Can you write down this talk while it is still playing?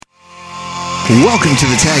Welcome to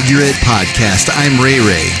the Tag You're It podcast. I'm Ray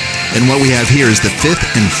Ray, and what we have here is the fifth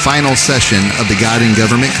and final session of the God in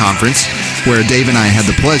Government Conference, where Dave and I had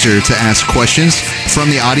the pleasure to ask questions from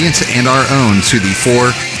the audience and our own to the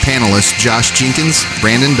four panelists, Josh Jenkins,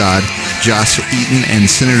 Brandon Dodd, Josh Eaton, and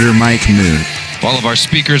Senator Mike Moon. If all of our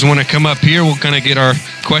speakers want to come up here, we'll kind of get our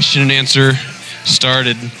question and answer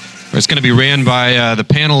started. It's going to be ran by the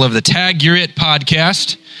panel of the Tag You're It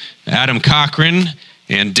podcast, Adam Cochran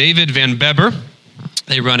and David Van Beber.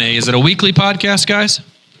 They run is it a weekly podcast, guys?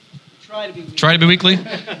 Try to be weekly. Try to be weekly?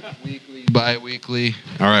 Weekly, bi-weekly.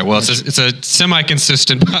 All right, well, it's a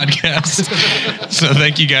semi-consistent podcast. So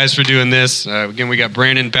thank you guys for doing this. Again, we got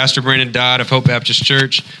Pastor Brandon Dodd of Hope Baptist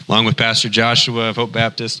Church, along with Pastor Joshua of Hope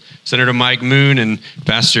Baptist, Senator Mike Moon, and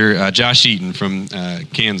Pastor Josh Eaton from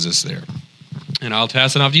Kansas there. And I'll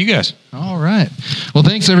pass it off to you guys. All right. Well,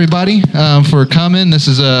 thanks, everybody, for coming. This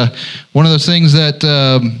is one of those things that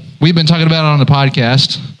we've been talking about on the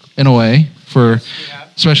podcast, in a way, for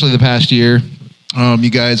especially the past year. You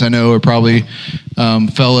guys, I know, are probably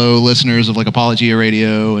fellow listeners of like Apologia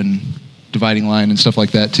Radio and Dividing Line and stuff like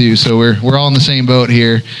that, too. So we're all in the same boat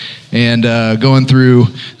here and going through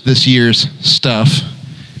this year's stuff.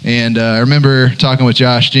 And I remember talking with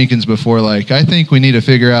Josh Jenkins before, like, I think we need to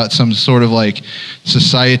figure out some sort of like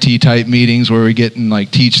society type meetings where we get and like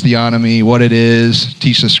teach theonomy, what it is,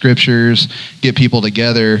 teach the scriptures, get people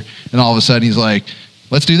together. And all of a sudden he's like,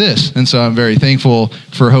 let's do this. And so I'm very thankful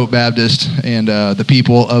for Hope Baptist and the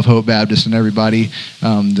people of Hope Baptist and everybody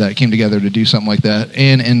that came together to do something like that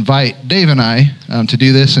and invite Dave and I to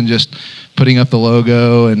do this and just putting up the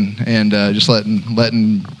logo and just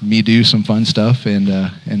letting me do some fun stuff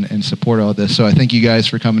and support all this. So I thank you guys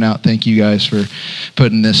for coming out. Thank you guys for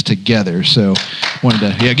putting this together. So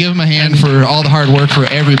wanted to give them a hand for all the hard work for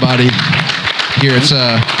everybody here. It's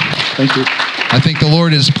Thank you. I think the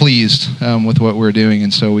Lord is pleased with what we're doing,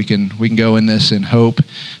 and so we can go in this in hope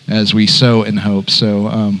as we sow in hope.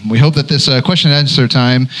 So we hope that this question and answer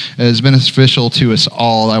time is beneficial to us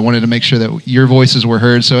all. I wanted to make sure that your voices were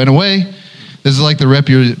heard. So in a way, this is like the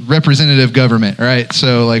representative government, right?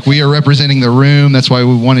 So like we are representing the room. That's why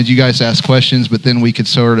we wanted you guys to ask questions, but then we could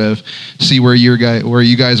sort of see where you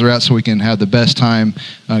guys are at, so we can have the best time,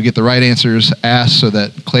 get the right answers asked, so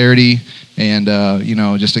that clarity and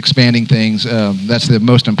just expanding things. That's the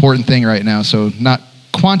most important thing right now. So not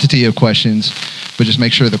quantity of questions, but just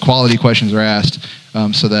make sure the quality questions are asked,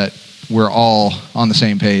 so that we're all on the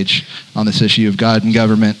same page on this issue of God and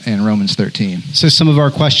government and Romans 13. So some of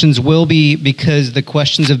our questions will be, because the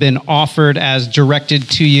questions have been offered as directed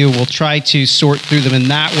to you, we'll try to sort through them in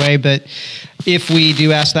that way. But if we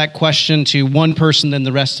do ask that question to one person, then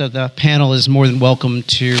the rest of the panel is more than welcome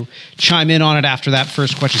to chime in on it after that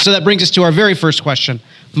first question. So that brings us to our very first question.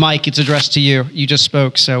 Mike, it's addressed to you. You just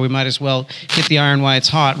spoke, so we might as well hit the iron while it's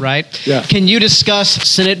hot, right? Yeah. Can you discuss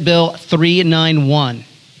Senate Bill 391?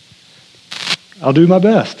 I'll do my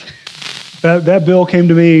best. That bill came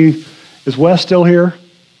to me. Is Wes still here?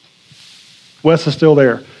 Wes is still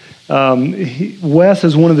there. Wes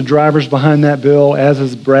is one of the drivers behind that bill, as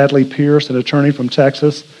is Bradley Pierce, an attorney from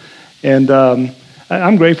Texas. And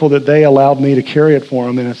I'm grateful that they allowed me to carry it for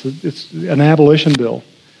them. And it's an abolition bill,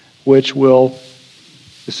 which will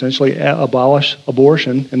essentially abolish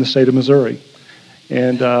abortion in the state of Missouri.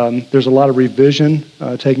 And there's a lot of revision,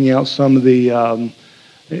 taking out some of the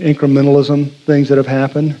incrementalism things that have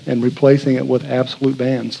happened and replacing it with absolute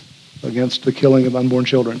bans against the killing of unborn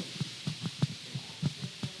children.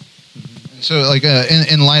 So, like,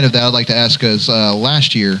 in light of that, I'd like to ask us,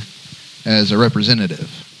 last year, as a representative,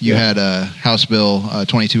 you had House Bill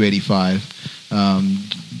 2285.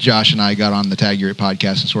 Josh and I got on the Tag You're It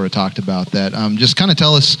podcast and sort of talked about that. Just kind of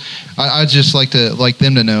tell us, I'd just like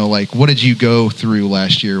them to know, like, what did you go through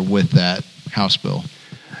last year with that House Bill?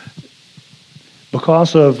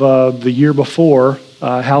 Because of the year before,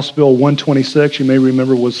 House Bill 126, you may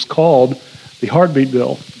remember, was called the Heartbeat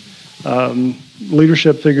Bill.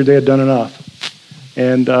 Leadership figured they had done enough.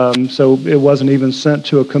 And so it wasn't even sent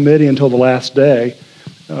to a committee until the last day.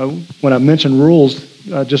 When I mentioned rules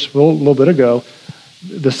just a little bit ago,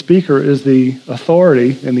 the Speaker is the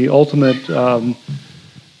authority and the ultimate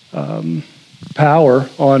power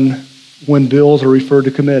on when bills are referred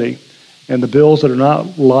to committee. And the bills that are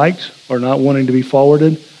not liked or not wanting to be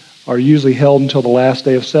forwarded are usually held until the last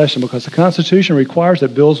day of session, because the Constitution requires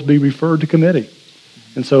that bills be referred to committee.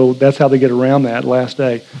 And so that's how they get around that last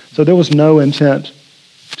day. So there was no intent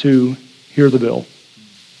to hear the bill.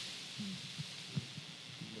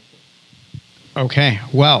 Okay,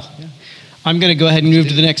 well, I'm going to go ahead and move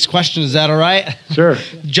to the next question. Is that all right? Sure.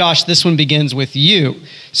 Josh, this one begins with you.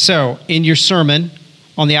 So in your sermon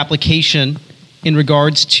on the application in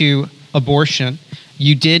regards to abortion,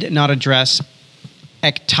 you did not address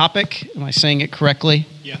ectopic, am I saying it correctly?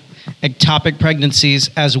 Yeah. Ectopic pregnancies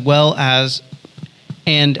as well as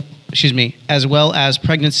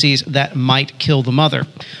pregnancies that might kill the mother.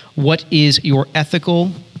 What is your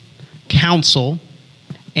ethical counsel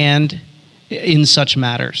and in such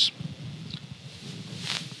matters?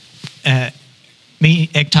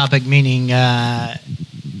 Ectopic meaning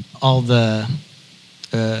all the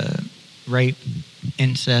rape,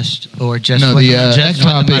 incest, or just No, when, the just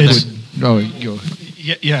when the ectopic mother- would. Oh, go.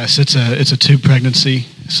 Yes, it's a tube pregnancy.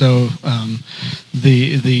 So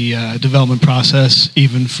the development process,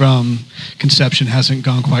 even from conception, hasn't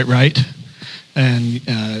gone quite right, and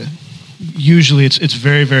usually it's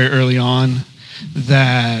very, very early on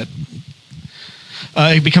that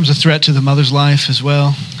it becomes a threat to the mother's life as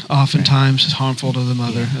well. Oftentimes, it's harmful to the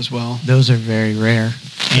mother as well. Those are very rare.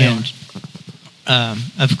 They And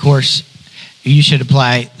of course, you should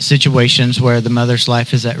apply situations where the mother's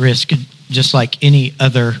life is at risk, just like any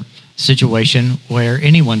other situation where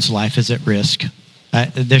anyone's life is at risk.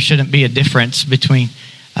 There shouldn't be a difference between.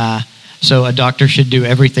 So a doctor should do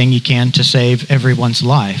everything you can to save everyone's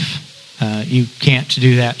life. You can't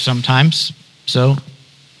do that sometimes, so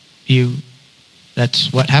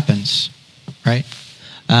that's what happens, right?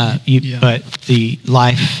 Yeah. But the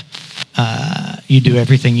life, you do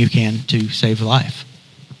everything you can to save life.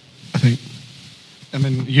 I think. I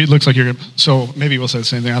mean, it looks like you're. So maybe we'll say the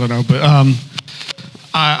same thing. I don't know, but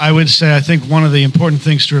I would say I think one of the important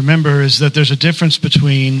things to remember is that there's a difference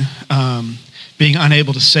between being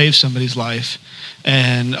unable to save somebody's life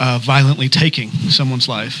and violently taking someone's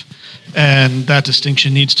life, and that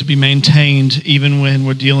distinction needs to be maintained even when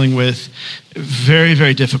we're dealing with very,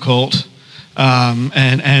 very difficult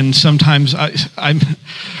and sometimes I'm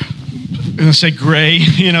going to say gray,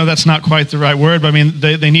 that's not quite the right word, but I mean,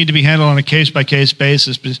 they need to be handled on a case-by-case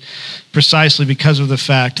basis precisely because of the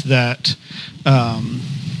fact that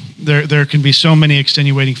there can be so many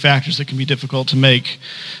extenuating factors that can be difficult to make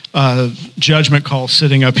judgment calls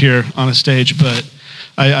sitting up here on a stage. But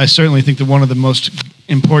I certainly think that one of the most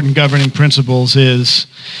important governing principles is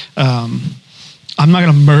I'm not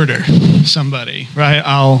going to murder somebody, right?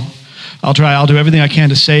 I'll do everything I can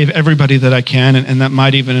to save everybody that I can, and that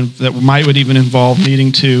might even involve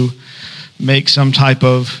needing to make some type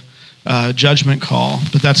of judgment call.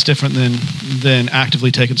 But that's different than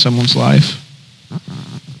actively taking someone's life.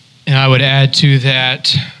 And I would add to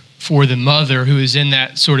that, for the mother who is in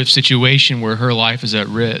that sort of situation where her life is at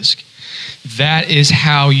risk, that is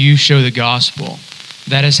how you show the gospel.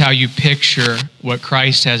 That is how you picture what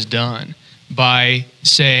Christ has done by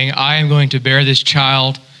saying, I am going to bear this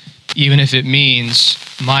child even if it means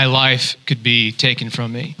my life could be taken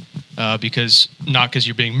from me, not because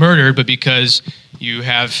you're being murdered, but because you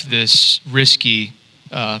have this risky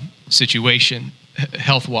situation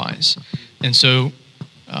health-wise. And so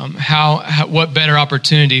what better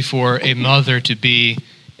opportunity for a mother to be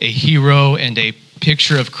a hero and a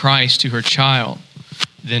picture of Christ to her child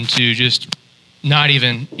than to just not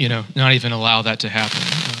even allow that to happen.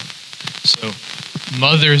 So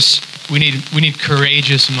mothers, we need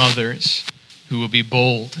courageous mothers who will be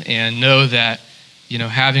bold and know that,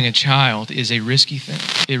 having a child is a risky thing.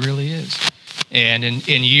 It really is. And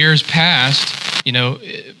in years past,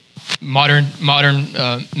 modern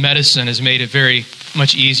medicine has made it very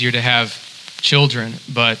much easier to have children.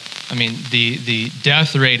 But I mean, the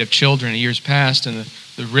death rate of children in years past and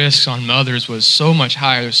the risks on mothers was so much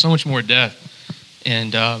higher. There's so much more death.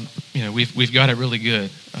 And we've got it really good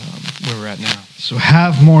where we're at now. So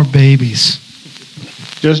have more babies.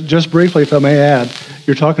 Just briefly, if I may add,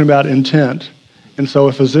 you're talking about intent. And so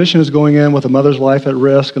a physician is going in with a mother's life at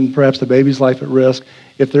risk and perhaps the baby's life at risk.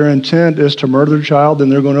 If their intent is to murder the child, then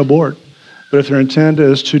they're going to abort. But if their intent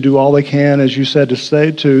is to do all they can, as you said, to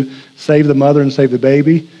save the mother and save the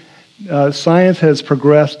baby, science has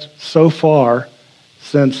progressed so far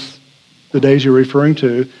since the days you're referring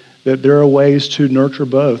to that there are ways to nurture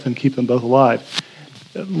both and keep them both alive.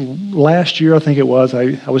 Last year, I think it was,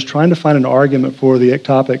 I was trying to find an argument for the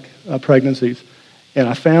ectopic pregnancies, and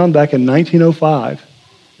I found back in 1905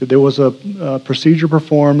 that there was a procedure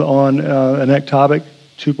performed on an ectopic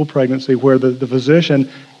tubal pregnancy where the physician,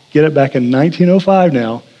 get it back in 1905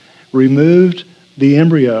 now, removed the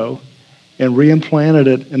embryo and reimplanted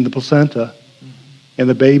it in the placenta, and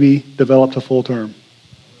the baby developed a full term.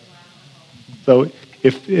 So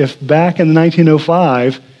if back in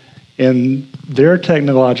 1905, in their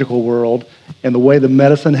technological world and the way the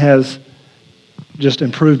medicine has just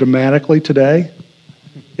improved dramatically today,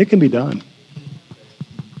 it can be done.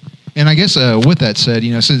 And I guess with that said,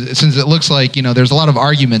 since it looks like, there's a lot of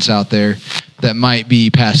arguments out there that might be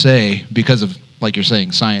passe because of, like you're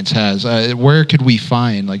saying, science has. Where could we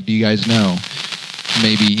find, like, do you guys know?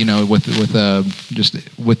 Maybe, with just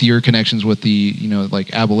with your connections with the,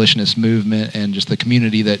 like abolitionist movement and just the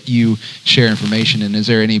community that you share information in, is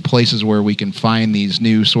there any places where we can find these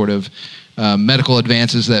new sort of medical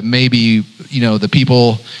advances that maybe, the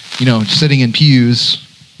people, sitting in pews,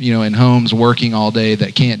 in homes working all day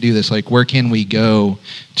that can't do this? Like, where can we go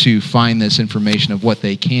to find this information of what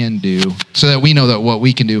they can do so that we know that what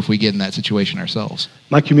we can do if we get in that situation ourselves?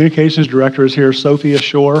 My communications director is here, Sophia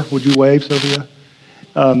Shore. Would you wave, Sophia?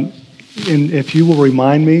 And if you will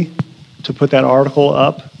remind me to put that article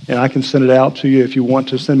up, and I can send it out to you. If you want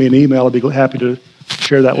to send me an email, I'd be happy to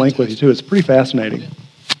share that link with you too. It's pretty fascinating.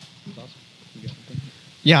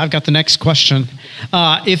 Yeah, I've got the next question.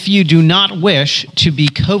 If you do not wish to be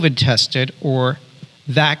COVID tested or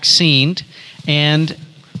vaccinated and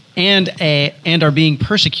are being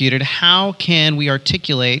persecuted, how can we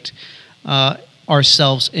articulate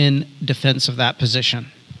ourselves in defense of that position?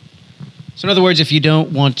 So in other words, if you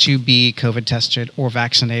don't want to be COVID tested or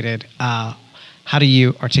vaccinated, how do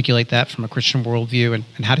you articulate that from a Christian worldview,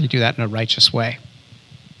 and how do you do that in a righteous way?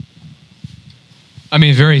 I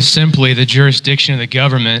mean, very simply, the jurisdiction of the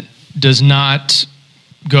government does not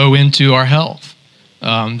go into our health.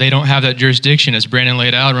 They don't have that jurisdiction, as Brandon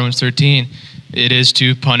laid out in Romans 13. It is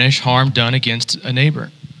to punish harm done against a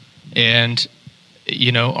neighbor. And,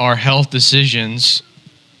 our health decisions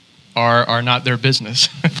are not their business.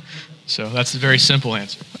 So that's a very simple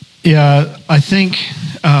answer. Yeah, I think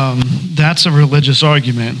that's a religious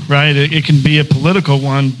argument, right? It can be a political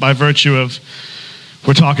one by virtue of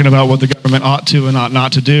we're talking about what the government ought to and ought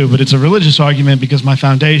not to do, but it's a religious argument because my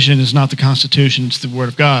foundation is not the Constitution, it's the Word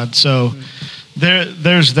of God. So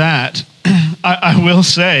there's that. I will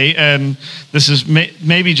say, and this is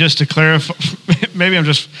maybe just to clarify, maybe I'm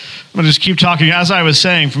going to just keep talking as I was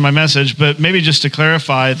saying for my message, but maybe just to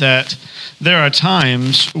clarify that there are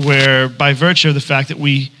times where, by virtue of the fact that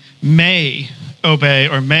we may obey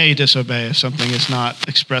or may disobey if something is not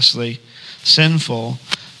expressly sinful,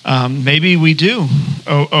 maybe we do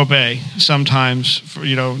obey sometimes.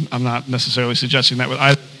 I'm not necessarily suggesting that with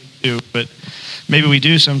either do, but maybe we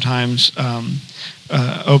do sometimes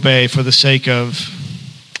obey for the sake of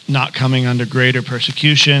not coming under greater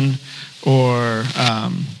persecution, or I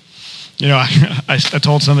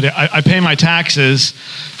told somebody I pay my taxes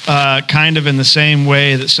kind of in the same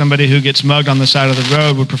way that somebody who gets mugged on the side of the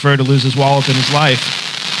road would prefer to lose his wallet than his life.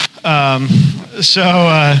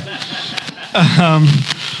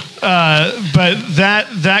 But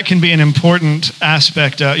that can be an important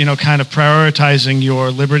aspect, kind of prioritizing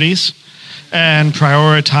your liberties and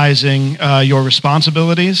prioritizing your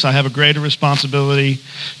responsibilities. I have a greater responsibility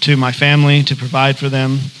to my family to provide for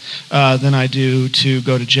them than I do to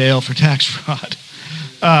go to jail for tax fraud.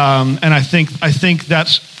 And I think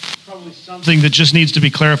that's probably something that just needs to be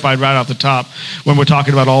clarified right off the top when we're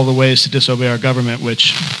talking about all the ways to disobey our government,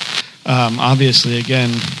 which obviously,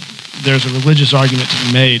 again, there's a religious argument to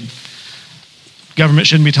be made. Government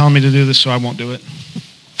shouldn't be telling me to do this, so I won't do it.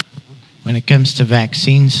 When it comes to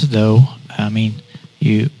vaccines, though, I mean,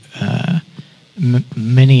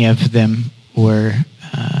 many of them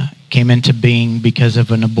came into being because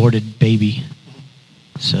of an aborted baby.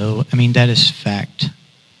 So, I mean, that is fact.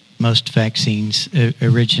 Most vaccines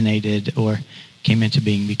originated or came into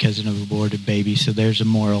being because of an aborted baby. So there's a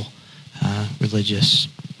moral, religious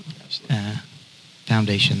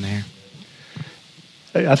foundation there.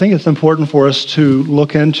 I think it's important for us to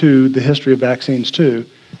look into the history of vaccines too.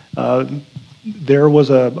 There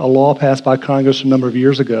was a law passed by Congress a number of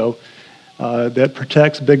years ago that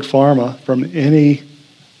protects Big Pharma from any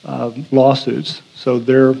lawsuits, so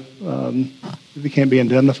they can't be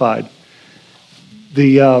indemnified.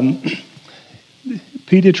 The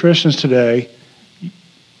pediatricians today,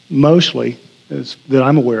 mostly, that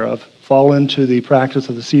I'm aware of, fall into the practice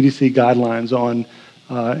of the CDC guidelines on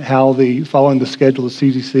how following the schedule the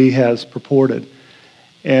CDC has purported.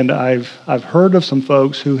 And I've heard of some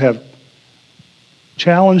folks who have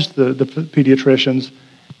challenged the pediatricians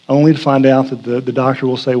only to find out that the doctor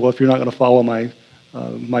will say, well, if you're not going to follow my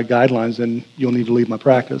guidelines, then you'll need to leave my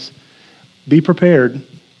practice. Be prepared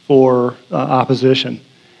for opposition.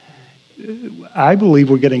 I believe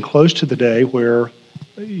we're getting close to the day where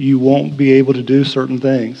you won't be able to do certain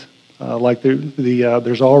things. Like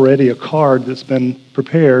there's already a card that's been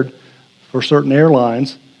prepared for certain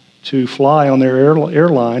airlines to fly on their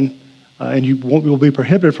airline, and you will be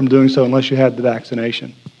prohibited from doing so unless you had the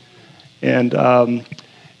vaccination. And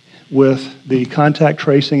with the contact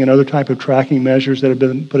tracing and other type of tracking measures that have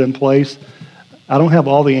been put in place, I don't have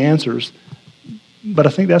all the answers, but I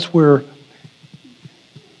think that's where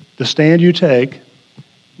the stand you take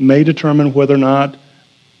may determine whether or not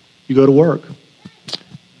you go to work,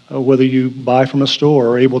 whether you buy from a store or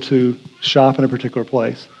are able to shop in a particular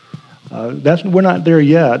place. We're not there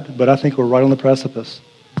yet, but I think we're right on the precipice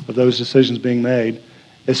of those decisions being made,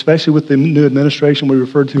 especially with the new administration we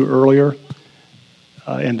referred to earlier,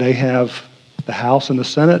 and they have the House and the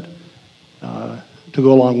Senate to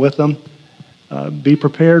go along with them. Be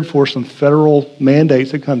prepared for some federal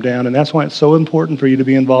mandates that come down, and that's why it's so important for you to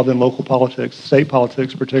be involved in local politics, state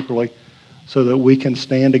politics particularly, so that we can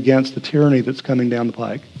stand against the tyranny that's coming down the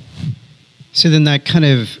pike. So then that kind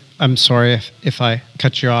of, I'm sorry if I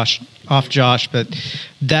cut you off, Josh, but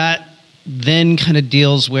that then kind of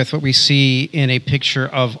deals with what we see in a picture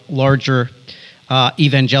of larger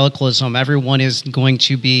evangelicalism. Everyone is going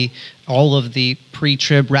to be, all of the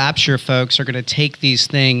pre-trib rapture folks are going to take these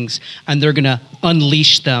things and they're going to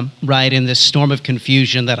unleash them, right, in this storm of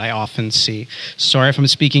confusion that I often see. Sorry if I'm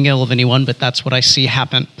speaking ill of anyone, but that's what I see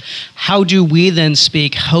happen. How do we then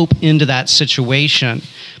speak hope into that situation?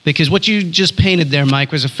 Because what you just painted there,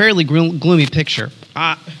 Mike, was a fairly gloomy picture.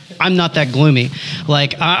 I'm not that gloomy.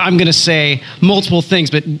 I'm going to say multiple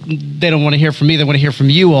things, but they don't want to hear from me. They want to hear from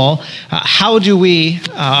you all. How do we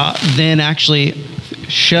then actually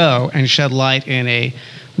show and shed light in a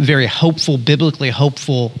very hopeful, biblically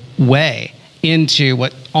hopeful way into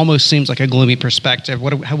what almost seems like a gloomy perspective?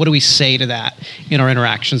 What do we say to that in our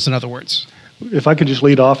interactions, in other words? If I could just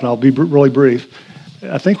lead off, and I'll be really brief.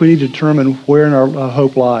 I think we need to determine where our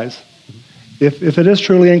hope lies. If it is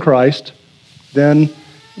truly in Christ, then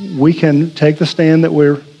we can take the stand that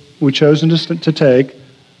we've chosen to take,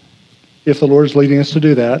 if the Lord is leading us to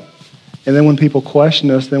do that. And then when people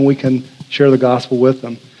question us, then we can share the gospel with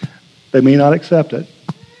them. They may not accept it.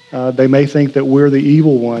 They may think that we're the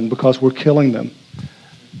evil one because we're killing them.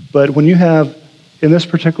 But when you have, in this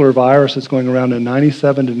particular virus that's going around, a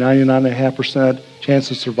 97 to 99.5% chance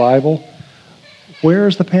of survival, where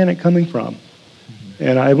is the panic coming from?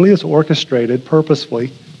 And I believe it's orchestrated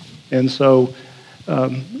purposefully. And so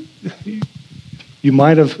you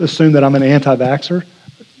might have assumed that I'm an anti-vaxxer.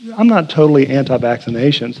 I'm not totally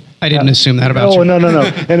anti-vaccinations. I didn't assume that about you. Oh, no.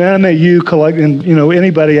 And I meant you, and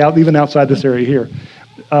anybody out, even outside this area here.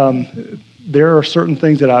 There are certain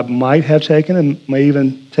things that I might have taken and may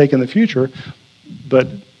even take in the future, but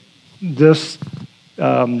this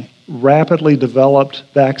rapidly developed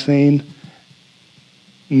vaccine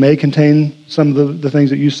may contain some of the things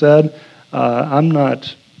that you said. I'm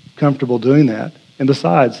not comfortable doing that. And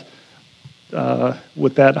besides,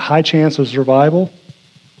 with that high chance of survival,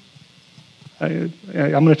 I'm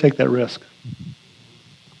going to take that risk.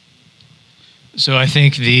 So I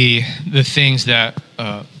think the things that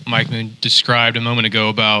Mike Moon described a moment ago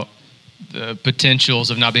about the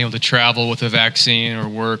potentials of not being able to travel with a vaccine or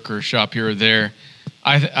work or shop here or there,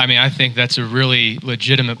 I think that's a really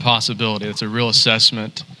legitimate possibility. That's a real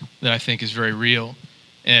assessment that I think is very real.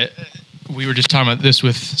 We were just talking about this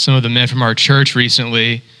with some of the men from our church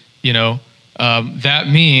recently. That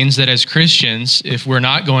means that as Christians, if we're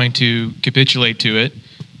not going to capitulate to it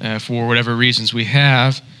for whatever reasons we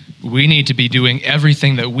have, we need to be doing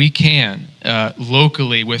everything that we can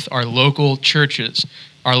locally with our local churches,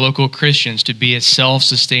 our local Christians, to be as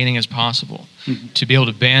self-sustaining as possible, to be able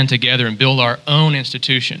to band together and build our own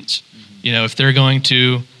institutions. If they're going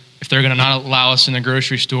to not allow us in the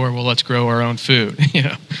grocery store, well, let's grow our own food.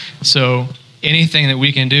 So anything that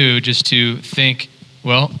we can do just to think,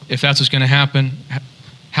 well, if that's what's going to happen,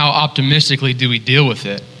 how optimistically do we deal with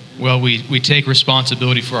it? Well, we take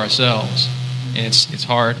responsibility for ourselves. And it's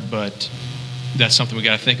hard, but that's something we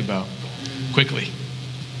got to think about quickly.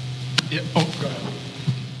 Yeah. Oh, go ahead.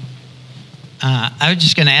 I was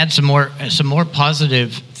just going to add some more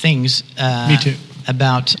positive things. Me too.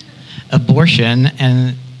 About abortion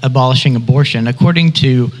and abolishing abortion. According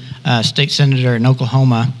to state senator in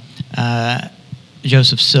Oklahoma,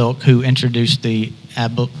 Joseph Silk, who introduced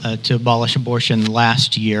to abolish abortion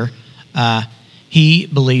last year, he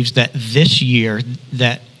believes that this year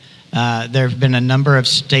that there have been a number of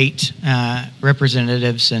state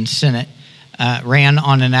representatives and Senate ran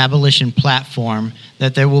on an abolition platform,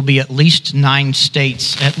 that there will be at least 9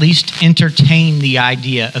 states at least entertain the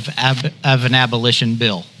idea of an abolition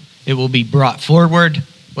bill. It will be brought forward,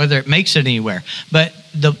 whether it makes it anywhere. But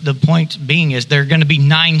the point being is there are going to be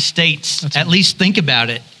 9 states at least think about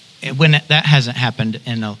it, when that hasn't happened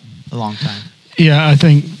in a long time. Yeah, I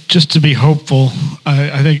think just to be hopeful,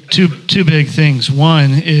 I think two big things.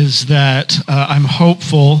 One is that I'm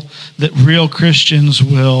hopeful that real Christians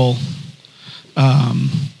will that'll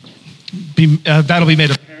be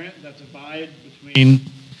made apparent. That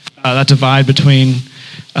divide between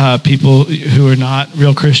people who are not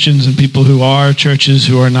real Christians and people who are, churches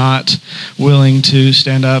who are not willing to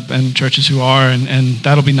stand up and churches who are, and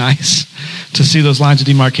that'll be nice to see those lines of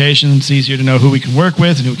demarcation. It's easier to know who we can work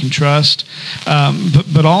with and who we can trust.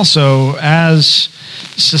 But also, as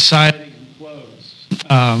society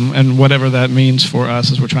and whatever that means for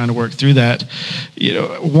us as we're trying to work through that,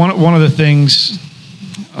 one of the things,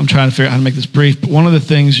 I'm trying to figure out how to make this brief, but one of the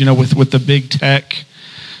things, with the big tech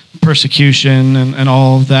persecution and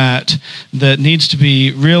all of that needs to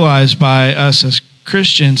be realized by us as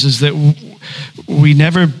Christians is that we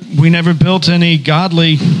never built any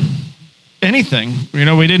godly anything.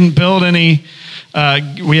 We didn't build any.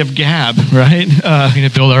 We have Gab, right? We need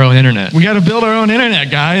to build our own internet. We got to build our own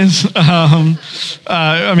internet, guys.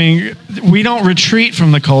 We don't retreat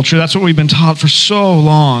from the culture. That's what we've been taught for so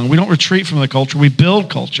long. We don't retreat from the culture. We build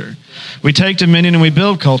culture. We take dominion and we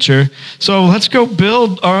build culture. So let's go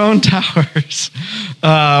build our own towers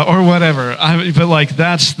or whatever.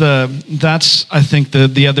 That's I think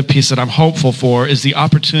the other piece that I'm hopeful for is the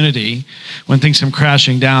opportunity when things come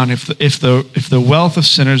crashing down. If the wealth of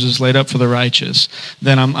sinners is laid up for the righteous,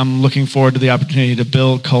 then I'm looking forward to the opportunity to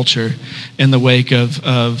build culture in the wake of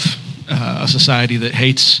a society that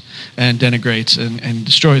hates and denigrates and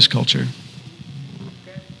destroys culture.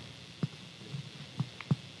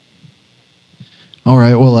 All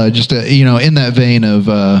right. Well, just in that vein of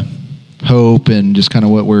hope and just kind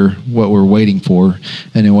of what we're waiting for.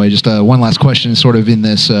 Anyway, just one last question, sort of in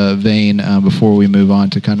this vein, before we move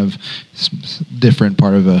on to kind of different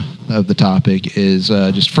part of the topic, is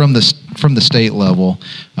just from the state level.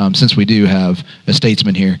 Since we do have a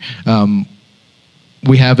statesman here,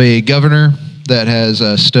 we have a governor that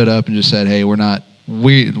has stood up and just said, "Hey,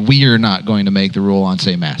 we are not going to make the rule on,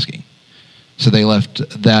 say, masking." So they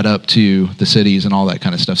left that up to the cities and all that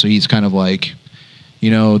kind of stuff. So he's kind of like,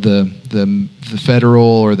 the federal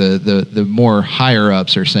or the more higher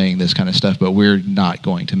ups are saying this kind of stuff, but we're not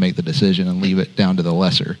going to make the decision and leave it down to the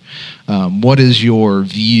lesser. What is your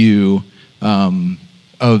view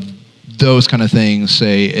of those kind of things,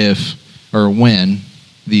 say if or when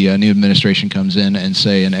the new administration comes in and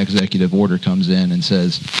say an executive order comes in and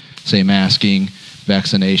says, say, masking,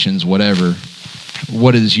 vaccinations, whatever?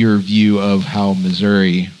 What is your view of how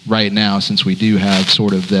Missouri right now, since we do have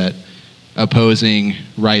sort of that opposing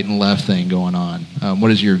right and left thing going on,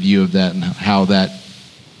 what is your view of that and how that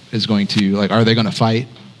is going to, are they going to fight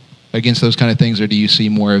against those kind of things, or do you see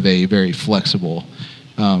more of a very flexible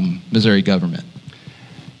Missouri government?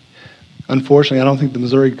 Unfortunately, I don't think the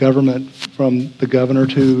Missouri government, from the governor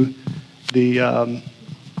to the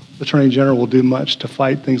attorney general, will do much to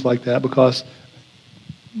fight things like that, because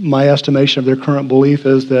my estimation of their current belief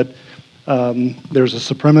is that there's a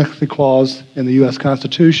supremacy clause in the U.S.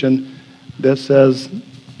 Constitution that says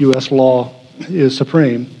U.S. law is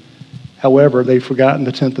supreme. However, they've forgotten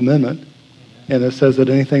the 10th Amendment, and it says that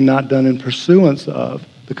anything not done in pursuance of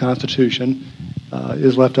the Constitution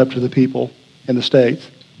is left up to the people in the states.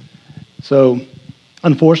 So,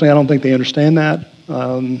 unfortunately, I don't think they understand that.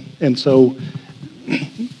 And so,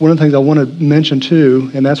 one of the things I want to mention, too,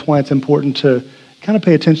 and that's why it's important to kind of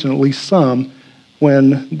pay attention at least some,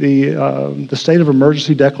 when the state of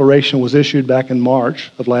emergency declaration was issued back in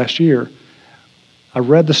March of last year. I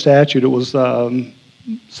read the statute. It was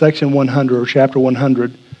section 100 or chapter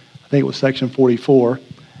 100. I think it was section 44,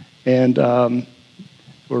 and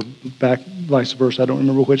or back vice versa. I don't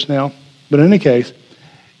remember which now. But in any case,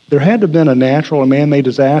 there had to have been a natural or man-made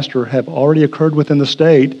disaster have already occurred within the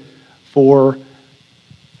state for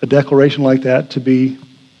a declaration like that to be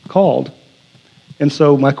called. And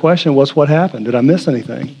so my question was, what happened? Did I miss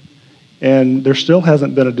anything? And there still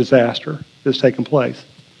hasn't been a disaster that's taken place.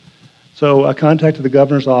 So I contacted the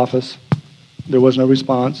governor's office. There was no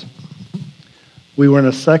response. We were in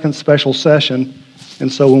a second special session,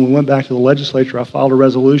 and so when we went back to the legislature, I filed a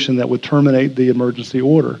resolution that would terminate the emergency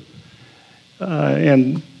order.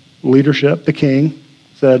 And leadership, the king,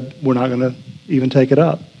 said, we're not going to even take it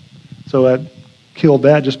up. So I killed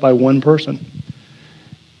that just by one person.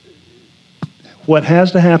 What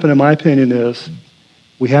has to happen, in my opinion, is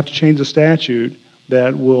we have to change the statute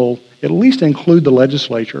that will at least include the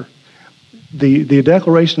legislature. The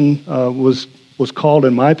declaration was called,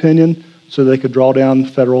 in my opinion, so they could draw down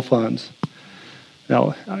federal funds.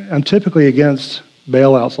 Now, I'm typically against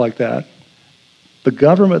bailouts like that. The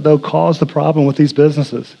government, though, caused the problem with these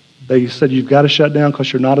businesses. They said, you've got to shut down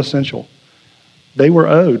because you're not essential. They were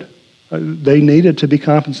owed. They needed to be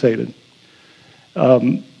compensated.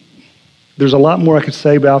 There's a lot more I could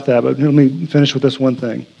say about that, but let me finish with this one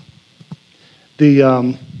thing.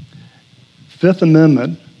 The Fifth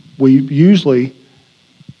Amendment, we usually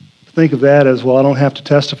think of that as, well, I don't have to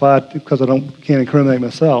testify because can't incriminate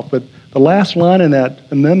myself. But the last line in that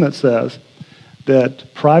amendment says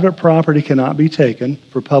that private property cannot be taken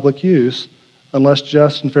for public use unless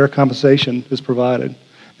just and fair compensation is provided.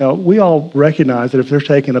 Now, we all recognize that if they're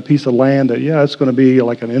taking a piece of land that, it's going to be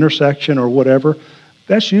like an intersection or whatever,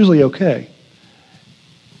 that's usually okay.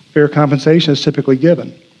 Fair compensation is typically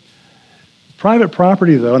given. Private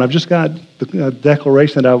property, though, and I've just got the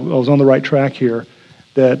declaration that I was on the right track here,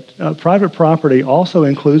 that private property also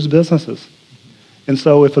includes businesses. And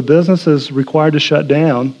so if a business is required to shut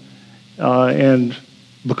down, and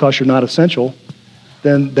because you're not essential,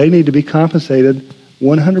 then they need to be compensated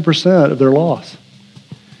 100% of their loss.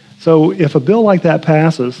 So if a bill like that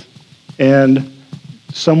passes and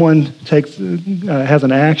someone has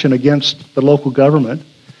an action against the local government,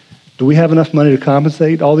 do we have enough money to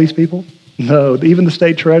compensate all these people? No, even the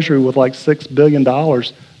state treasury with like $6 billion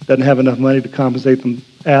doesn't have enough money to compensate them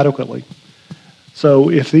adequately. So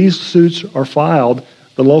if these suits are filed,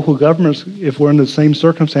 the local governments, if we're in the same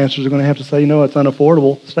circumstances, are going to have to say, it's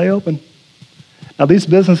unaffordable, stay open. Now, these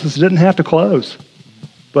businesses didn't have to close,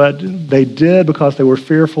 but they did because they were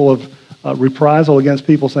fearful of reprisal against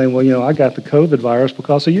people saying, I got the COVID virus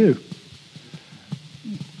because of you.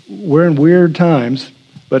 We're in weird times,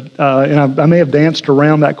 but and I may have danced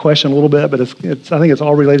around that question a little bit, but I think it's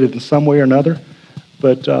all related in some way or another.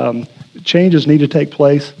 But changes need to take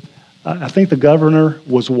place. I think the governor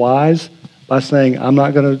was wise by saying, I'm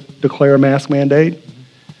not going to declare a mask mandate.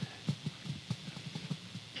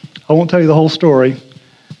 I won't tell you the whole story,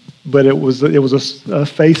 but it was a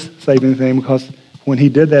face-saving thing, because when he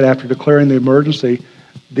did that after declaring the emergency,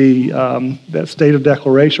 that state of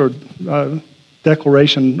declaration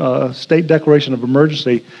state declaration of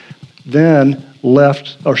emergency then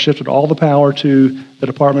shifted all the power to the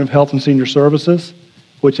Department of Health and Senior Services,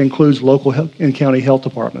 which includes local and county health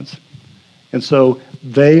departments. And so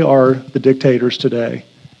they are the dictators today,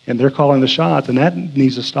 and they're calling the shots, and that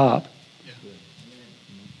needs to stop.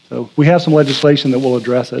 So we have some legislation that will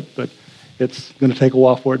address it, but it's going to take a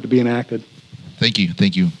while for it to be enacted. Thank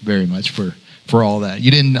you very much for all that.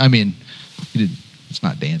 You didn't. It's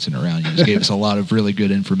not dancing around. You just gave us a lot of really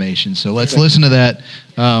good information. So let's listen to that.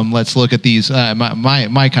 Let's look at these.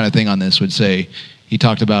 My kind of thing on this would say, he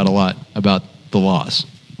talked about a lot about the laws.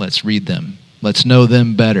 Let's read them. Let's know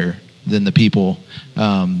them better than the people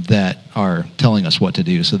that are telling us what to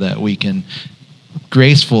do, so that we can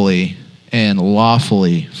gracefully and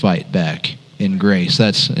lawfully fight back in grace.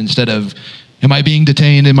 That's instead of, am I being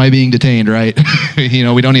detained? Am I being detained, right?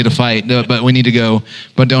 We don't need to fight, but we need to go,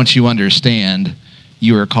 but don't you understand,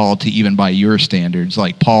 you are called to even by your standards.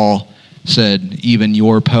 Like Paul said, even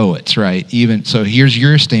your poets, right? So here's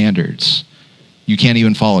your standards. You can't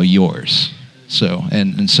even follow yours. So,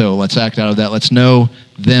 and so let's act out of that. Let's know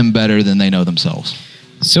them better than they know themselves.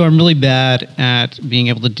 So I'm really bad at being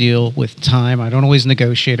able to deal with time. I don't always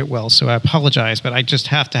negotiate it well, so I apologize, but I just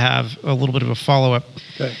have to have a little bit of a follow-up.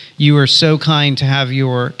 Okay. You were so kind to have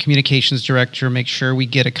your communications director make sure we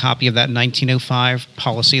get a copy of that 1905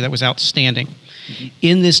 policy. That was outstanding. Mm-hmm.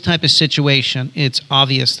 In this type of situation, it's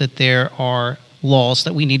obvious that there are laws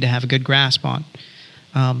that we need to have a good grasp on.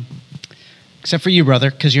 Except for you,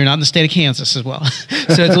 brother, because you're not in the state of Kansas as well. So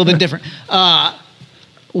it's a little bit different.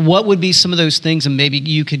 What would be some of those things, and maybe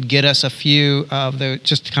you could get us a few of the,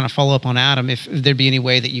 just to kind of follow up on Adam, if there'd be any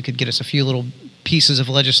way that you could get us a few little pieces of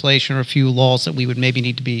legislation or a few laws that we would maybe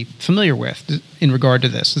need to be familiar with in regard to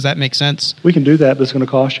this. Does that make sense? We can do that, but it's going to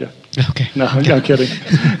cost you. Okay. No, I'm kidding.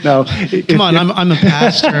 No. Come on, I'm a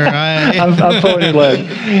pastor. I'm pulling your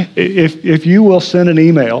leg. If you will send an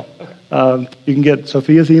email, you can get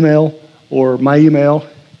Sophia's email or my email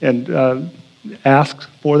and ask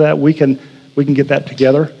for that. We can get that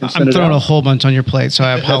together and send it out. I'm throwing a whole bunch on your plate, so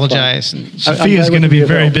I apologize. Sophia's going to be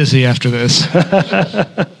very busy after this.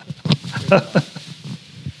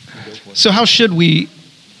 So how should we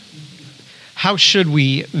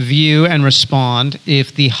view and respond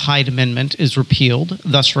if the Hyde Amendment is repealed,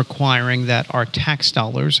 thus requiring that our tax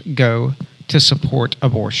dollars go to support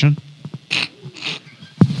abortion?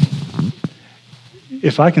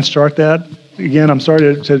 If I can start that, again, I'm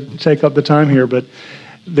sorry to take up the time here, but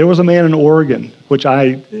there was a man in Oregon, which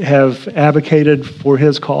I have advocated for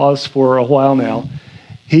his cause for a while now.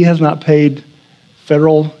 He has not paid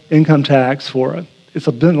federal income tax for it. It's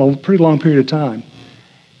been a pretty long period of time.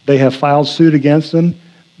 They have filed suit against him,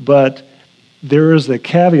 but there is a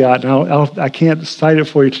caveat. Now, I can't cite it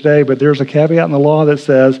for you today, but there's a caveat in the law that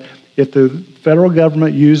says if the federal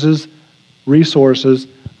government uses resources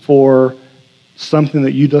for something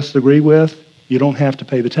that you disagree with, you don't have to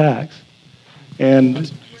pay the tax.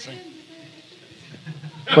 And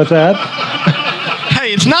What's that?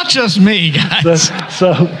 Hey, it's not just me, guys.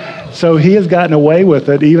 So he has gotten away with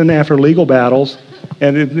it even after legal battles.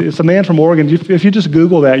 And it's a man from Oregon. If you just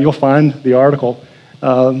Google that, you'll find the article,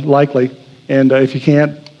 likely. And if you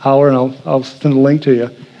can't, holler and I'll send a link to you.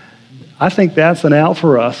 I think that's an out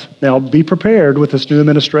for us. Now, be prepared with this new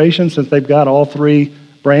administration, since they've got all three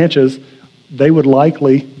branches. They would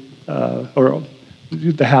likely, or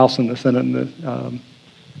the House and the Senate and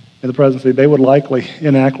the presidency, they would likely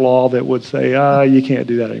enact law that would say, you can't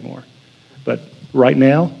do that anymore. But right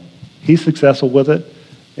now, he's successful with it,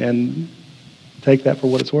 and take that for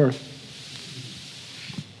what it's worth.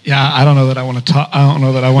 Yeah, I don't know that I want to talk. I don't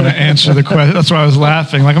know that I want to answer the question. That's why I was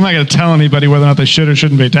laughing. Like, I'm not going to tell anybody whether or not they should or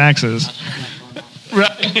shouldn't pay taxes.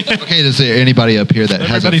 Okay, is there anybody up here that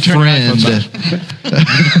Everybody has a turn your friend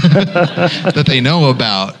that they know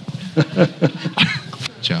about?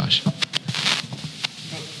 Josh.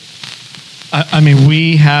 I mean,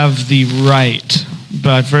 we have the right,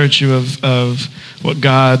 by virtue of what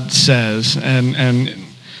God says, and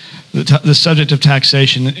the subject of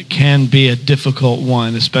taxation can be a difficult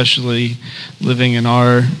one, especially living in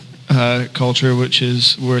our culture, which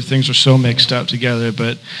is where things are so mixed up together.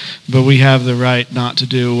 But we have the right not to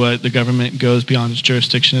do what the government goes beyond its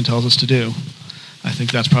jurisdiction and tells us to do. I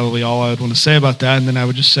think that's probably all I would want to say about that. And then I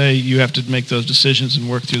would just say you have to make those decisions and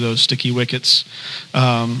work through those sticky wickets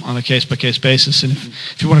on a case-by-case basis. And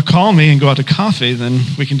if you want to call me and go out to coffee, then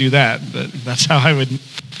we can do that. But that's how I would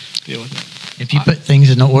deal with it. If you put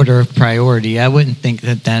things in order of priority, I wouldn't think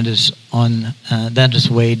that is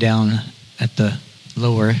way down at the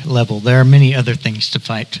lower level. There are many other things to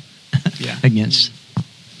fight against.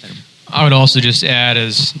 I would also just add,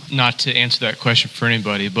 as not to answer that question for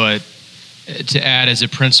anybody, but to add as a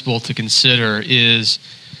principle to consider is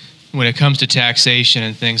when it comes to taxation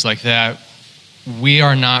and things like that, we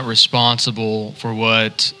are not responsible for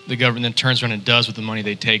what the government then turns around and does with the money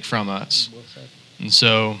they take from us. And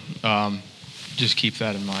so just keep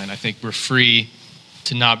that in mind. I think we're free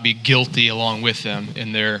to not be guilty along with them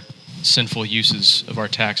in their sinful uses of our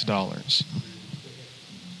tax dollars.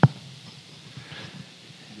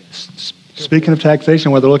 Speaking of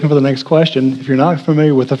taxation, while they're looking for the next question, if you're not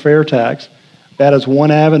familiar with the fair tax, that is one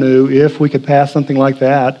avenue, if we could pass something like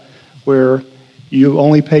that, where you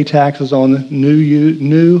only pay taxes on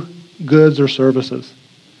new goods or services.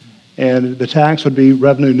 And the tax would be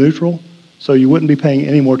revenue neutral, so you wouldn't be paying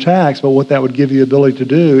any more tax, but what that would give you the ability to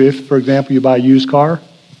do, if, for example, you buy a used car,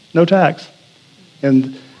 no tax.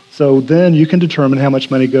 And so then you can determine how much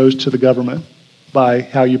money goes to the government by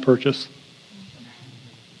how you purchase.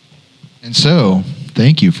 And so,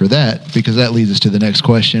 thank you for that, because that leads us to the next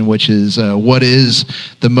question, which is, what is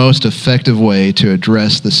the most effective way to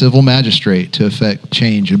address the civil magistrate to affect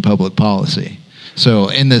change in public policy? So,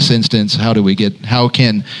 in this instance, how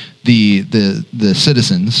can the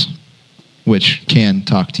citizens, which can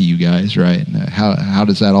talk to you guys, right? How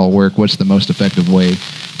does that all work? What's the most effective way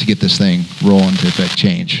to get this thing rolling to affect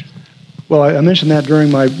change? Well, I mentioned that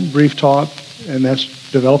during my brief talk, and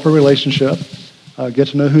that's develop a relationship. Get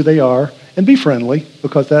to know who they are, and be friendly,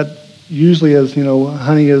 because that usually is,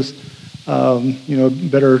 honey is,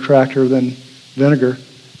 better attractor than vinegar,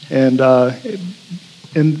 and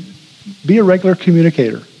be a regular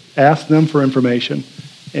communicator. Ask them for information,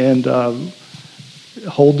 and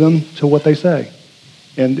hold them to what they say.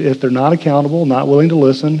 And if they're not accountable, not willing to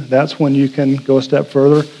listen, that's when you can go a step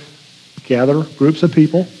further, gather groups of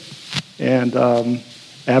people, and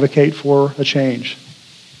advocate for a change.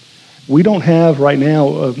 We don't have right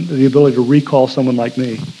now the ability to recall someone like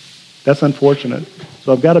me. That's unfortunate.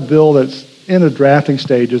 So I've got a bill that's in the drafting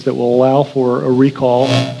stages that will allow for a recall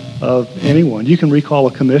of anyone. You can recall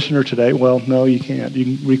a commissioner today. Well, no, you can't.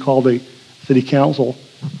 You can recall the city council.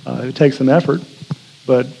 It takes some effort.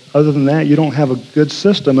 But other than that, you don't have a good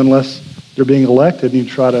system unless they're being elected and you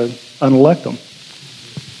try to unelect them.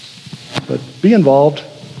 But be involved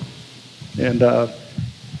and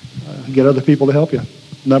get other people to help you.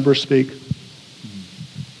 Numbers speak.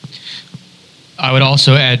 I would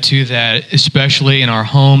also add to that, especially in our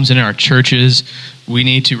homes and in our churches, we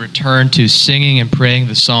need to return to singing and praying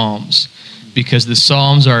the Psalms, because the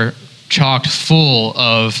Psalms are chocked full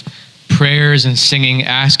of prayers and singing,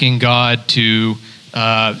 asking God to,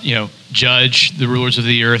 judge the rulers of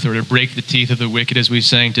the earth, or to break the teeth of the wicked, as we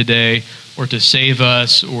sang today, or to save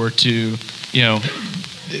us, or to,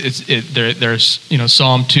 there's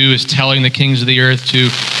Psalm 2 is telling the kings of the earth to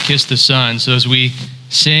kiss the Son. So as we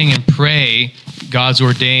sing and pray God's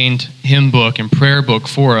ordained hymn book and prayer book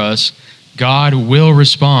for us, God will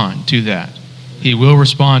respond to that. He will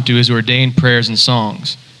respond to his ordained prayers and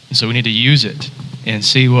songs. And so we need to use it and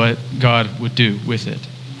see what God would do with it.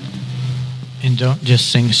 And don't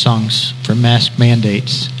just sing songs for mask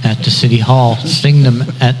mandates at the city hall. Sing them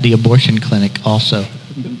at the abortion clinic also.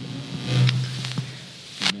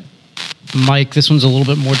 Mike, this one's a little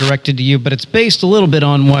bit more directed to you, but it's based a little bit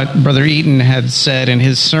on what Brother Eaton had said in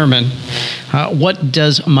his sermon. What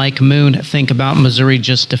does Mike Moon think about Missouri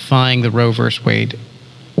just defying the Roe v. Wade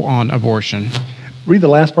on abortion? Read the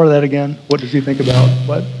last part of that again. What does he think about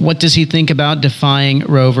what? What does he think about defying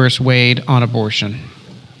Roe v. Wade on abortion?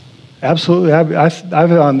 Absolutely. I've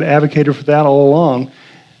advocated for that all along.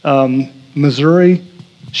 Missouri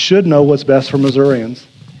should know what's best for Missourians.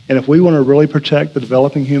 And if we want to really protect the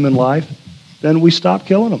developing human life, then we stop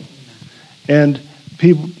killing them. And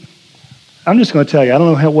people, I'm just going to tell you, I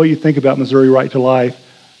don't know what you think about Missouri Right to Life,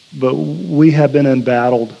 but we have been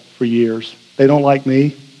embattled for years. They don't like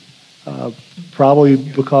me, probably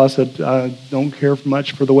because I don't care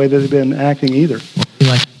much for the way that they've been acting either. We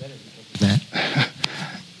like it better because of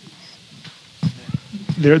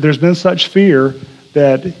that. There's been such fear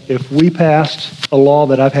that if we passed a law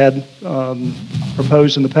that I've had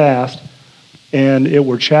proposed in the past and it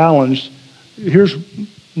were challenged, here's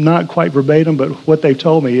not quite verbatim, but what they've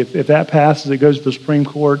told me, if that passes, it goes to the Supreme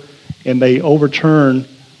Court and they overturn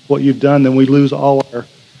what you've done, then we lose all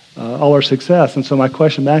our success. And so my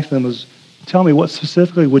question back to them is, tell me, what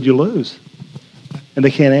specifically would you lose? And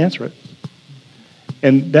they can't answer it.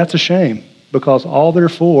 And that's a shame, because all they're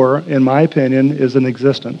for, in my opinion, is an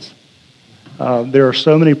existence. There are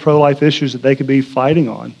so many pro-life issues that they could be fighting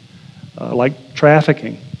on, like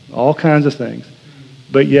trafficking, all kinds of things.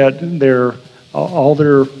 But yet all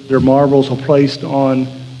their marbles are placed on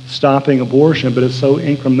stopping abortion, but it's so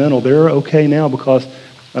incremental. They're okay now because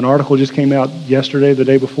an article just came out yesterday, the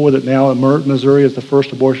day before, that now Missouri is the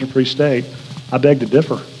first abortion-free state. I beg to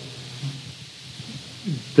differ.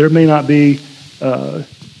 There may not be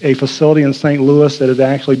a facility in St. Louis that is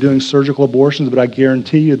actually doing surgical abortions, but I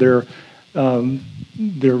guarantee you they're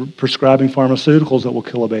prescribing pharmaceuticals that will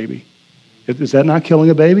kill a baby. Is that not killing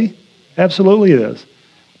a baby? Absolutely it is.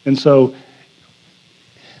 And so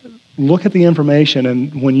look at the information,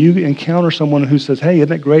 and when you encounter someone who says, hey,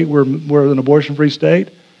 isn't it great we're an abortion-free state?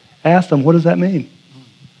 Ask them, what does that mean?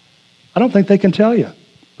 I don't think they can tell you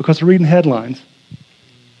because they're reading headlines.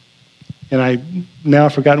 And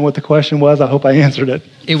I've forgotten what the question was. I hope I answered it.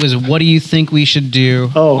 It was, what do you think we should do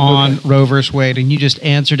on Roe v. Wade? And you just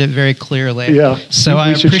answered it very clearly. Yeah. So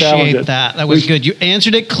I appreciate that. That was good. You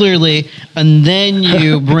answered it clearly, and then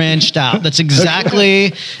you branched out. That's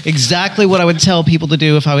exactly what I would tell people to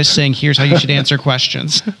do if I was saying, here's how you should answer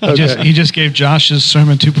questions. He just gave Josh's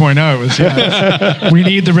sermon 2.0. It was, we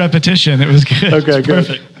need the repetition. It was good. Okay, good.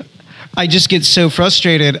 Perfect. I just get so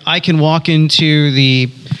frustrated. I can walk into the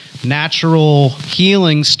natural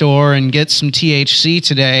healing store and get some THC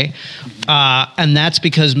today, and that's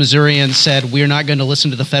because Missourians said we're not going to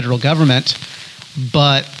listen to the federal government.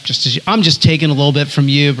 But I'm just taking a little bit from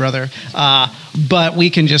you, brother. But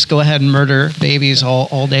we can just go ahead and murder babies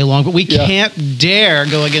all day long. But we can't dare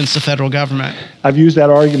go against the federal government. I've used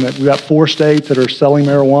that argument. We've got 4 states that are selling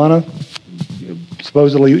marijuana,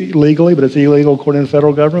 supposedly legally, but it's illegal according to the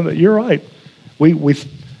federal government. But you're right.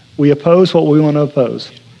 We oppose what we want to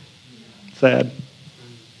oppose. Sad.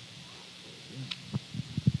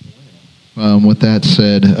 With that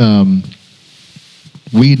said,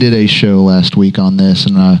 we did a show last week on this,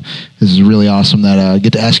 and this is really awesome that I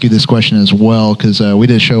get to ask you this question as well, because we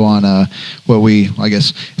did a show on I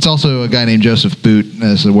guess it's also a guy named Joseph Boot.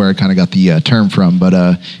 This is where I kind of got the term from, but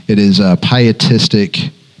it is pietistic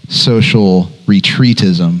social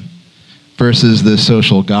retreatism versus the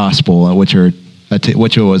social gospel, which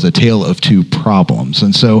was a tale of two problems.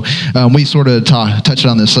 And so we sort of touched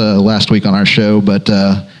on this last week on our show, but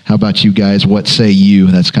how about you guys? What say you?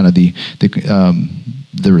 That's kind of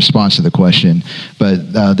the response to the question.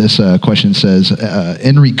 But this question says,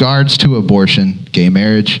 in regards to abortion, gay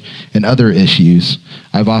marriage, and other issues,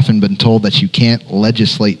 I've often been told that you can't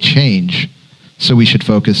legislate change, so we should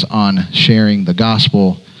focus on sharing the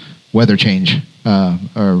gospel, whether it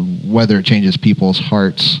changes people's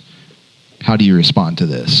hearts. How do you respond to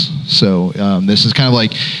this? So this is kind of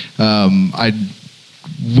like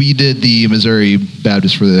we did the Missouri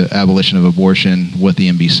Baptist for the Abolition of Abortion with the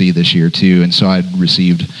NBC this year too, and so I'd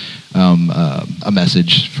received a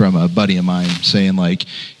message from a buddy of mine saying like,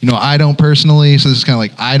 I don't personally. So this is kind of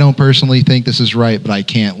like, I don't personally think this is right, but I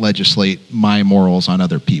can't legislate my morals on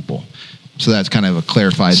other people. So that's kind of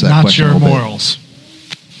clarifies that question. Not your morals.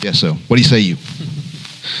 Yeah. So what do you say, you?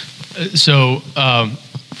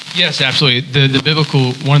 Yes, absolutely.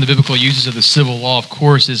 One of the biblical uses of the civil law, of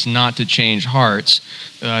course, is not to change hearts.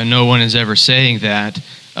 No one is ever saying that.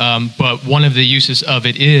 But one of the uses of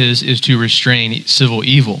it is to restrain civil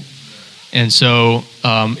evil. And so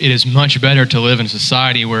it is much better to live in a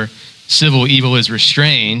society where civil evil is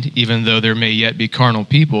restrained, even though there may yet be carnal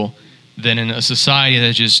people, than in a society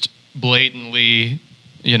that's just blatantly,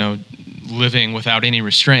 living without any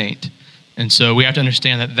restraint. And so we have to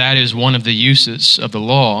understand that that is one of the uses of the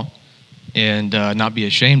law, and not be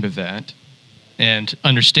ashamed of that, and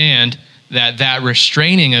understand that that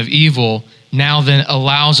restraining of evil now then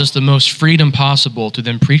allows us the most freedom possible to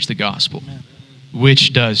then preach the gospel, Amen.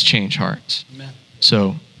 Which does change hearts. Amen.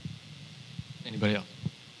 So, anybody else?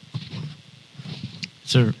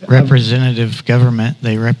 It's a representative government.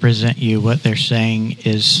 They represent you. What they're saying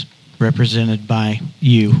is represented by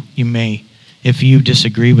you. You may, if you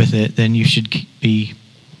disagree with it, then you should be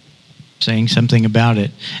saying something about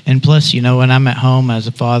it. And plus, when I'm at home as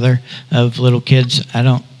a father of little kids, I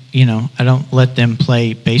don't let them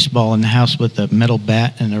play baseball in the house with a metal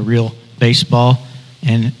bat and a real baseball,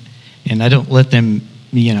 and I don't let them,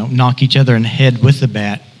 knock each other in the head with the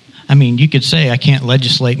bat. I mean, you could say I can't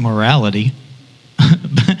legislate morality,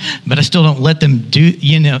 but I still don't let them do,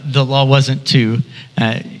 the law wasn't to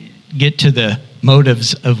get to the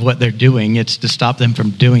motives of what they're doing. It's to stop them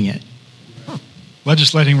from doing it.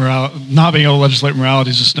 Legislating morality, not being able to legislate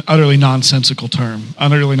morality is just an utterly nonsensical term,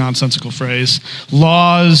 utterly nonsensical phrase.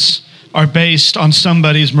 Laws are based on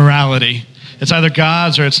somebody's morality. It's either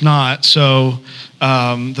God's or it's not. So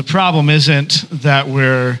the problem isn't that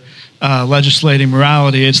we're legislating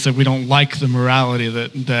morality; it's that we don't like the morality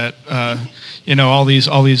that all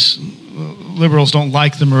these liberals don't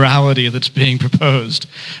like the morality that's being proposed,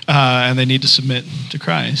 and they need to submit to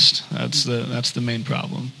Christ. That's the main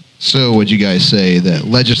problem. So would you guys say that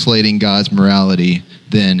legislating God's morality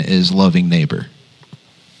then is loving neighbor?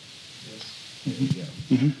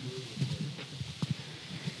 Mm-hmm.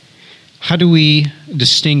 How do we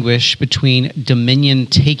distinguish between dominion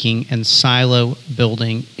taking and silo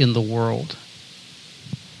building in the world?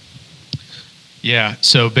 Yeah,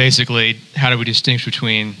 so basically, how do we distinguish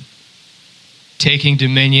between taking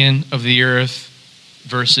dominion of the earth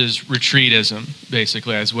versus retreatism,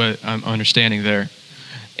 basically, as what I'm understanding there.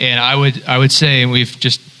 And I would say, and we've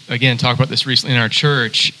just, again, talked about this recently in our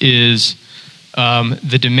church, is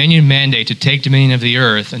the dominion mandate to take dominion of the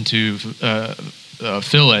earth and to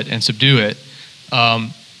fill it and subdue it.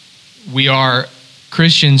 We are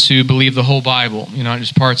Christians who believe the whole Bible, not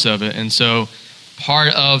just parts of it. And so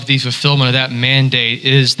part of the fulfillment of that mandate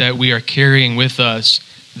is that we are carrying with us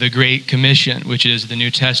the Great Commission, which is the New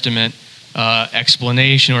Testament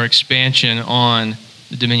explanation or expansion on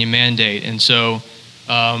the dominion mandate. And so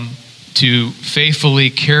to faithfully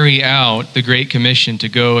carry out the Great Commission to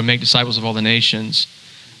go and make disciples of all the nations,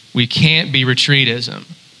 we can't be retreatism.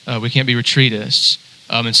 We can't be retreatists.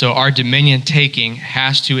 And so our dominion taking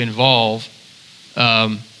has to involve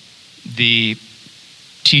the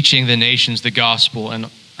teaching the nations the gospel and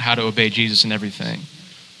how to obey Jesus and everything.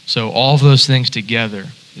 So all of those things together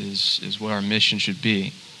is what our mission should be,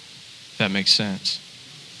 if that makes sense.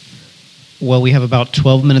 Well, we have about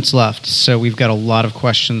 12 minutes left, so we've got a lot of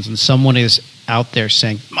questions, and someone is out there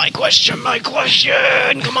saying, my question,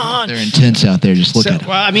 come on. They're intense out there, just look at them.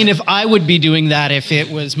 Well, I mean, if I would be doing that, if it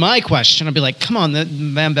was my question, I'd be like, come on,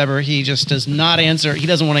 Van Beber, he just does not answer. He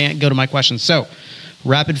doesn't want to go to my question. So,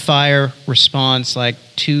 rapid fire response, like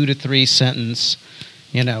 2 to 3 sentence,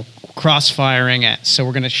 cross-firing it. So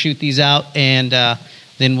we're going to shoot these out, and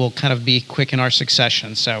then we'll kind of be quick in our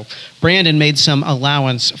succession. So Brandon made some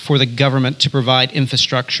allowance for the government to provide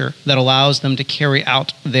infrastructure that allows them to carry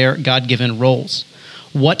out their God-given roles.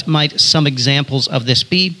 What might some examples of this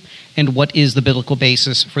be, and what is the biblical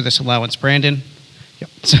basis for this allowance? Brandon? Yep.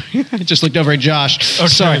 Sorry, I just looked over at Josh. Okay.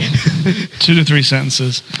 Sorry. 2 to 3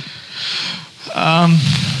 sentences.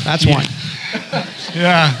 That's one.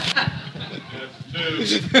 Yeah.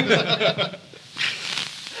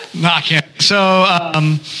 No, I can't. So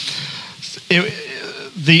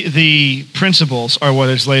the principles are what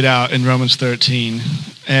is laid out in Romans 13,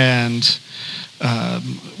 and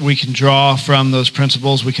we can draw from those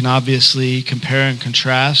principles. We can obviously compare and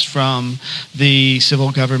contrast from the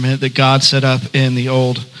civil government that God set up in the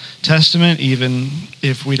Old Testament, even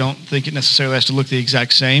if we don't think it necessarily has to look the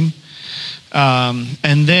exact same.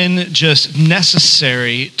 And then just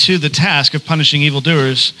necessary to the task of punishing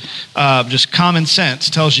evildoers, just common sense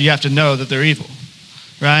tells you have to know that they're evil,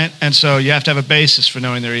 right? And so you have to have a basis for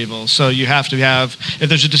knowing they're evil. So you have to have, if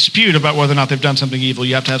there's a dispute about whether or not they've done something evil,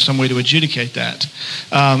 you have to have some way to adjudicate that,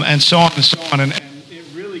 and so on and so on. And it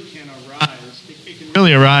really can arise. It can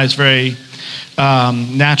really arise very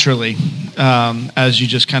naturally as you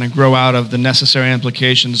just kind of grow out of the necessary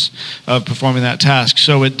implications of performing that task.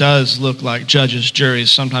 So it does look like judges,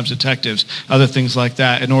 juries, sometimes detectives, other things like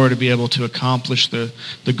that, in order to be able to accomplish the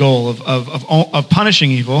goal of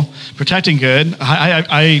punishing evil, protecting good.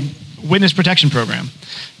 I witness protection program,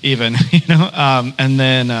 even, and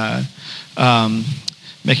then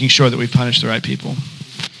making sure that we punish the right people.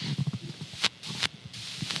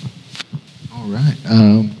 All right.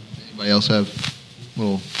 Anybody else have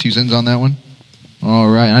little 2 cents on that one? All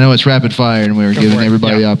right. I know it's rapid fire, and we were giving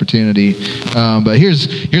everybody the opportunity. But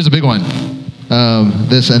here's a big one.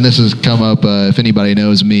 This has come up. If anybody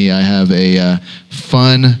knows me, I have a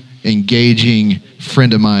fun, engaging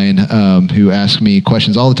friend of mine who asks me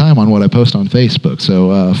questions all the time on what I post on Facebook.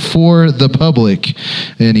 So for the public,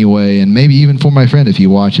 anyway, and maybe even for my friend if he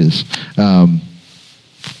watches,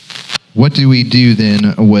 what do we do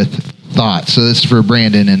then with thoughts? So this is for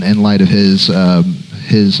Brandon in light of his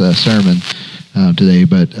sermon today.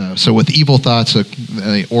 But so with evil thoughts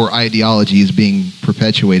or ideologies being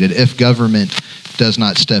perpetuated, if government does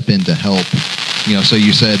not step in to help, so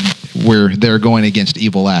you said they're going against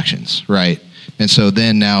evil actions, right? And so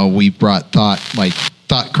then now we brought thought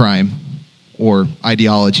crime or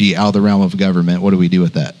ideology out of the realm of government. What do we do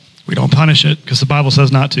with that? We don't punish it because the Bible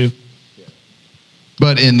says not to.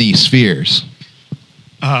 But in these spheres.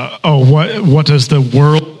 What does the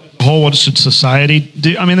world whole? What should society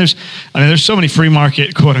do? There's so many free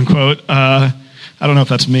market, quote unquote. I don't know if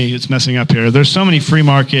that's me. It's messing up here. There's so many free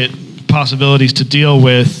market possibilities to deal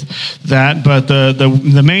with that, but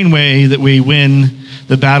the main way that we win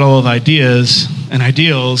the battle of ideas and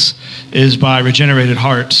ideals is by regenerated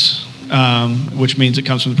hearts, which means it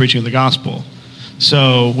comes from the preaching of the gospel.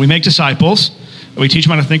 So we make disciples. We teach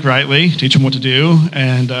them how to think rightly, teach them what to do,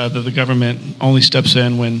 and the government only steps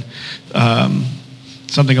in when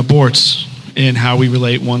something aborts in how we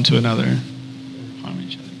relate one to another.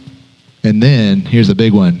 And then, here's the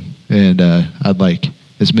big one, and I'd like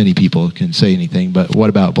as many people can say anything, but what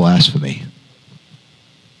about blasphemy?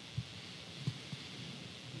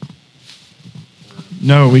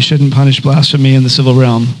 No, we shouldn't punish blasphemy in the civil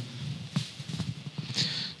realm.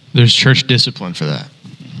 There's church discipline for that.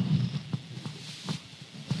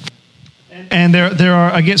 And there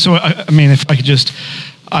are, again, so if I could just,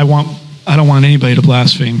 I don't want anybody to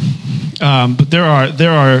blaspheme, but there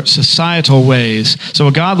are societal ways. So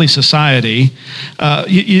a godly society,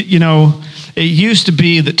 it used to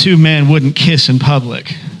be that 2 men wouldn't kiss in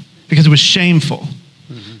public because it was shameful.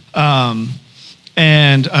 Mm-hmm.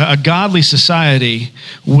 And a godly society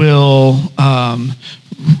will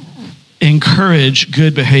encourage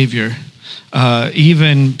good behavior,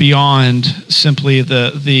 even beyond simply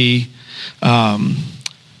the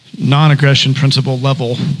non-aggression principle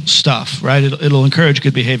level stuff, right? It'll encourage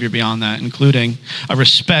good behavior beyond that, including a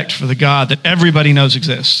respect for the God that everybody knows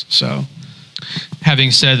exists. So,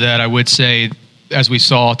 having said that, I would say, as we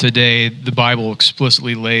saw today, the Bible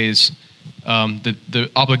explicitly lays the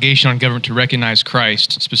obligation on government to recognize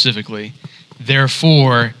Christ specifically.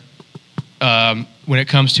 Therefore, when it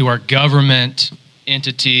comes to our government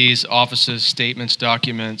entities, offices, statements,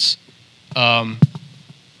 documents,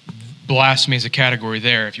 blasphemy is a category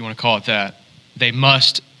there, if you want to call it that. They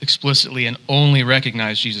must explicitly and only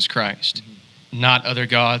recognize Jesus Christ, not other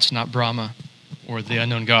gods, not Brahma or the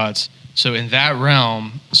unknown gods. So in that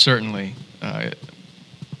realm, certainly,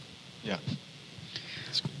 yeah.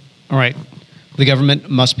 All right. The government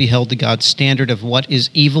must be held to God's standard of what is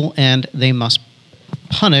evil, and they must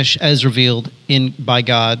punish as revealed by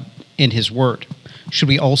God in His Word. Should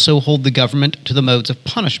we also hold the government to the modes of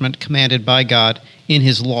punishment commanded by God in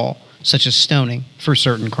His law, such as stoning for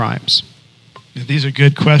certain crimes? These are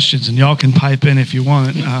good questions, and y'all can pipe in if you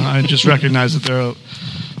want. I just recognize that they're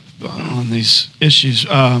on these issues.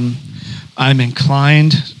 I'm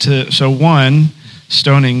inclined to, so one,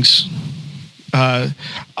 stonings,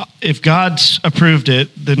 if God's approved it,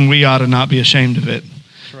 then we ought to not be ashamed of it.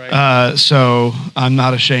 Right. So I'm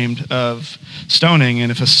not ashamed of stoning,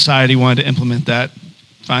 and if a society wanted to implement that,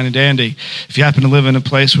 fine and dandy. If you happen to live in a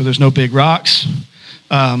place where there's no big rocks,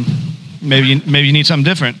 maybe you need something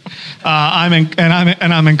different. I'm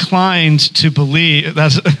inclined to believe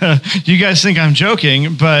that's. You guys think I'm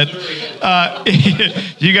joking, but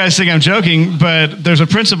there's a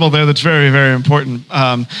principle there that's very, very important.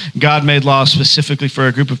 God made laws specifically for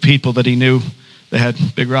a group of people that He knew they had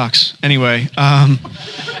big rocks. Anyway, but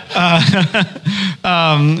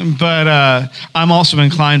I'm also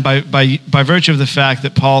inclined by virtue of the fact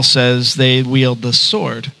that Paul says they wield the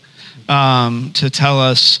sword. To tell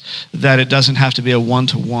us that it doesn't have to be a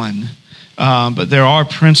one-to-one. But there are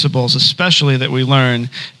principles, especially that we learn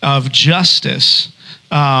of justice,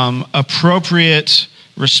 appropriate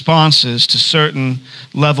responses to certain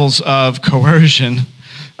levels of coercion,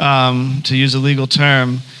 to use a legal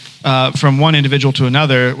term, from one individual to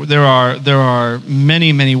another. There are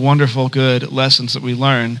many, many wonderful, good lessons that we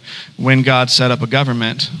learn when God set up a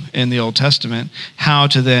government in the Old Testament, how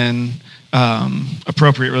to then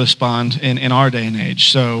appropriately respond in our day and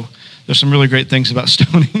age. So there's some really great things about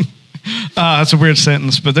stoning. That's a weird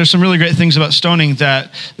sentence, but there's some really great things about stoning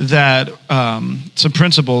that some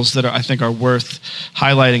principles that I think are worth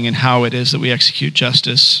highlighting in how it is that we execute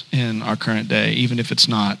justice in our current day, even if it's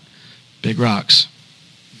not big rocks.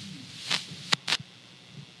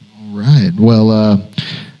 All right. Well,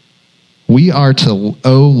 we are to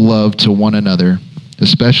owe love to one another,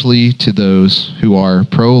 especially to those who are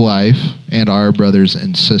pro-life and our brothers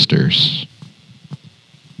and sisters.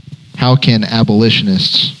 How can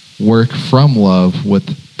abolitionists work from love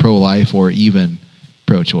with pro-life or even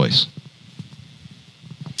pro-choice?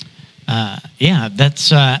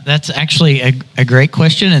 That's actually a great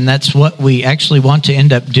question, and that's what we actually want to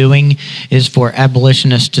end up doing, is for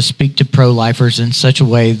abolitionists to speak to pro-lifers in such a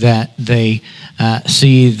way that they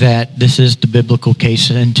see that this is the biblical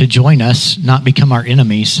case, and to join us, not become our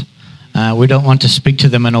enemies. We don't want to speak to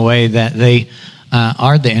them in a way that they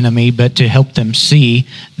are the enemy, but to help them see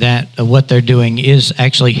that what they're doing is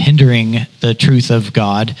actually hindering the truth of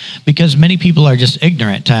God, because many people are just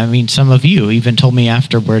ignorant. I mean, some of you even told me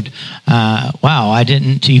afterward, wow, I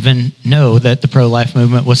didn't even know that the pro-life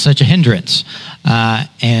movement was such a hindrance.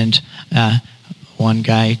 And one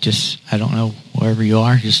guy just, I don't know, wherever you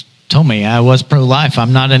are, just told me I was pro-life.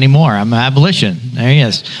 I'm not anymore. I'm abolition. There he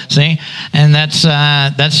is. See? And that's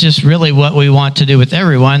just really what we want to do with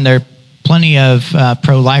everyone. There are plenty of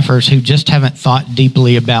pro-lifers who just haven't thought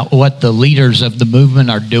deeply about what the leaders of the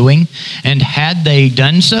movement are doing. And had they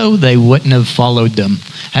done so, they wouldn't have followed them.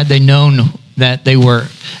 Had they known that they were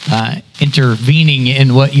intervening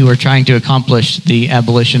in what you were trying to accomplish, the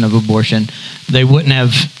abolition of abortion, they wouldn't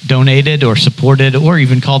have donated or supported or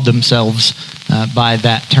even called themselves by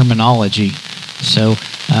that terminology. So,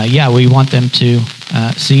 we want them to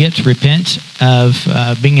see it, repent of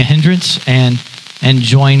being a hindrance, and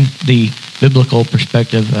join the biblical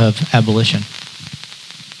perspective of abolition.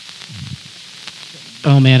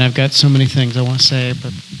 Oh man, I've got so many things I want to say,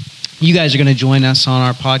 but you guys are going to join us on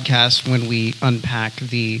our podcast when we unpack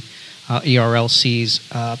the ERLC's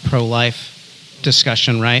pro-life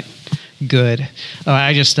discussion, right? Good.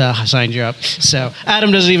 I just signed you up. So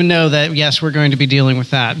Adam doesn't even know that, yes, we're going to be dealing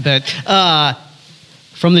with that. But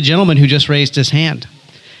from the gentleman who just raised his hand,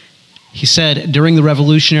 he said, during the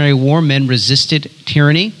Revolutionary War, men resisted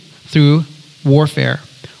tyranny through warfare.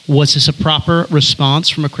 Was this a proper response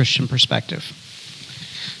from a Christian perspective?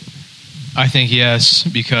 I think yes,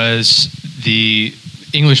 because the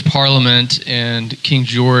English Parliament and King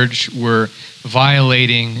George were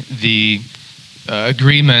violating the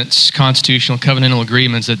constitutional covenantal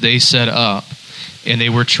agreements that they set up. And they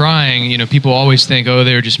were trying, people always think,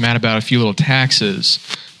 they were just mad about a few little taxes.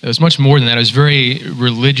 It was much more than that. It was very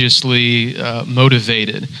religiously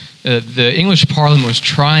motivated. The English Parliament was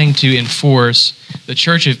trying to enforce the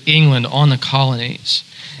Church of England on the colonies.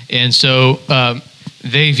 And so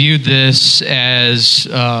they viewed this as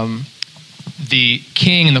the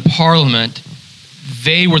king and the Parliament,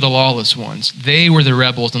 they were the lawless ones. They were the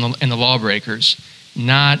rebels and the lawbreakers,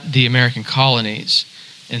 not the American colonies.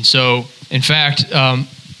 And so, in fact,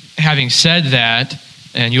 having said that,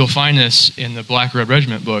 and you'll find this in the Black Red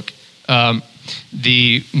Regiment book,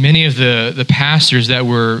 many of the pastors that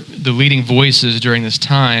were the leading voices during this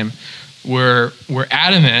time were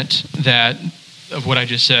adamant of what I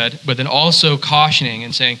just said, but then also cautioning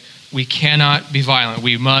and saying, we cannot be violent.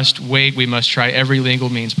 We must wait. We must try every legal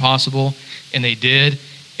means possible. And they did.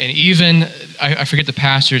 And even, I forget the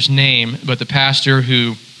pastor's name, but the pastor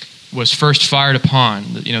who was first fired upon,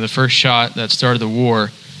 the first shot that started the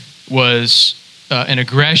war, was an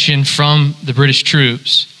aggression from the British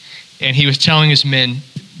troops. And he was telling his men,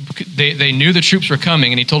 they knew the troops were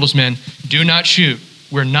coming, and he told his men, do not shoot.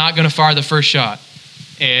 We're not going to fire the first shot.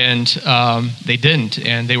 And they didn't.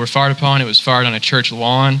 And they were fired upon. It was fired on a church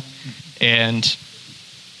lawn. And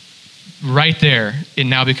right there, it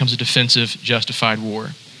now becomes a defensive, justified war.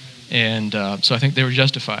 And so I think they were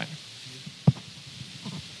justified.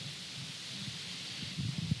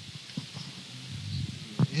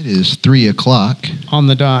 It is 3:00 on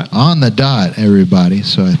the dot. On the dot, everybody.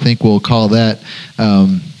 So I think we'll call that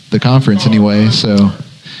the conference anyway. So,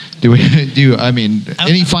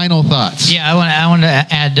 any final thoughts? Yeah, I want to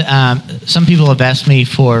add. Some people have asked me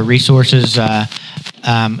for resources.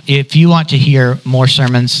 If you want to hear more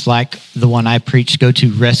sermons like the one I preached, go to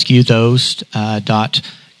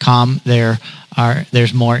rescuethose.com.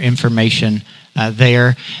 There's more information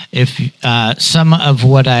there. If some of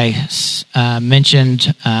what I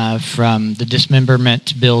mentioned from the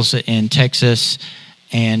dismemberment bills in Texas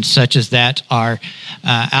and such as that are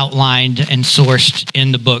outlined and sourced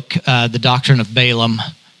in the book, The Doctrine of Balaam.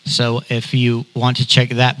 So if you want to check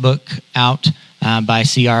that book out by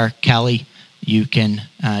C.R. Calley, you can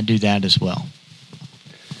do that as well.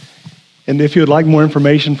 And if you would like more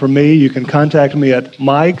information from me, you can contact me at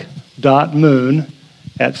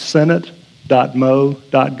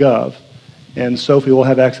mike.moon@senate.mo.gov. And Sophie will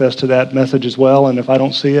have access to that message as well. And if I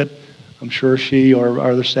don't see it, I'm sure she or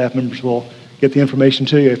our other staff members will get the information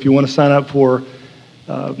to you. If you want to sign up for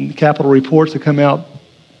capital reports that come out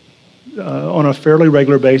on a fairly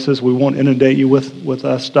regular basis, we won't inundate you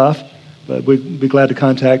with stuff, but we'd be glad to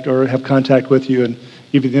contact or have contact with you and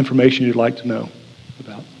give you the information you'd like to know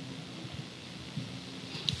about.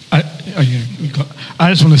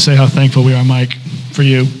 I just want to say how thankful we are, Mike, for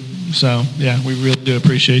you. So, yeah, we really do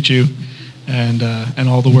appreciate you and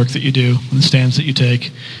all the work that you do and the stands that you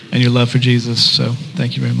take and your love for Jesus. So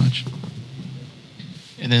thank you very much.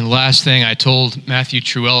 And then last thing, I told Matthew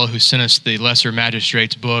Truella, who sent us the Lesser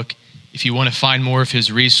Magistrates book, if you want to find more of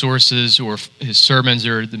his resources or his sermons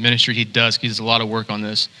or the ministry he does a lot of work on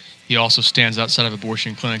this. He also stands outside of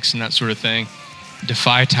abortion clinics and that sort of thing.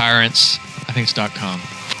 Defy Tyrants, I think it's .com.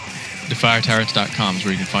 DefyTyrants.com is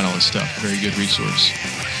where you can find all this stuff. Very good resource.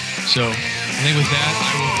 So I think with that,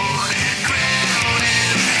 I will...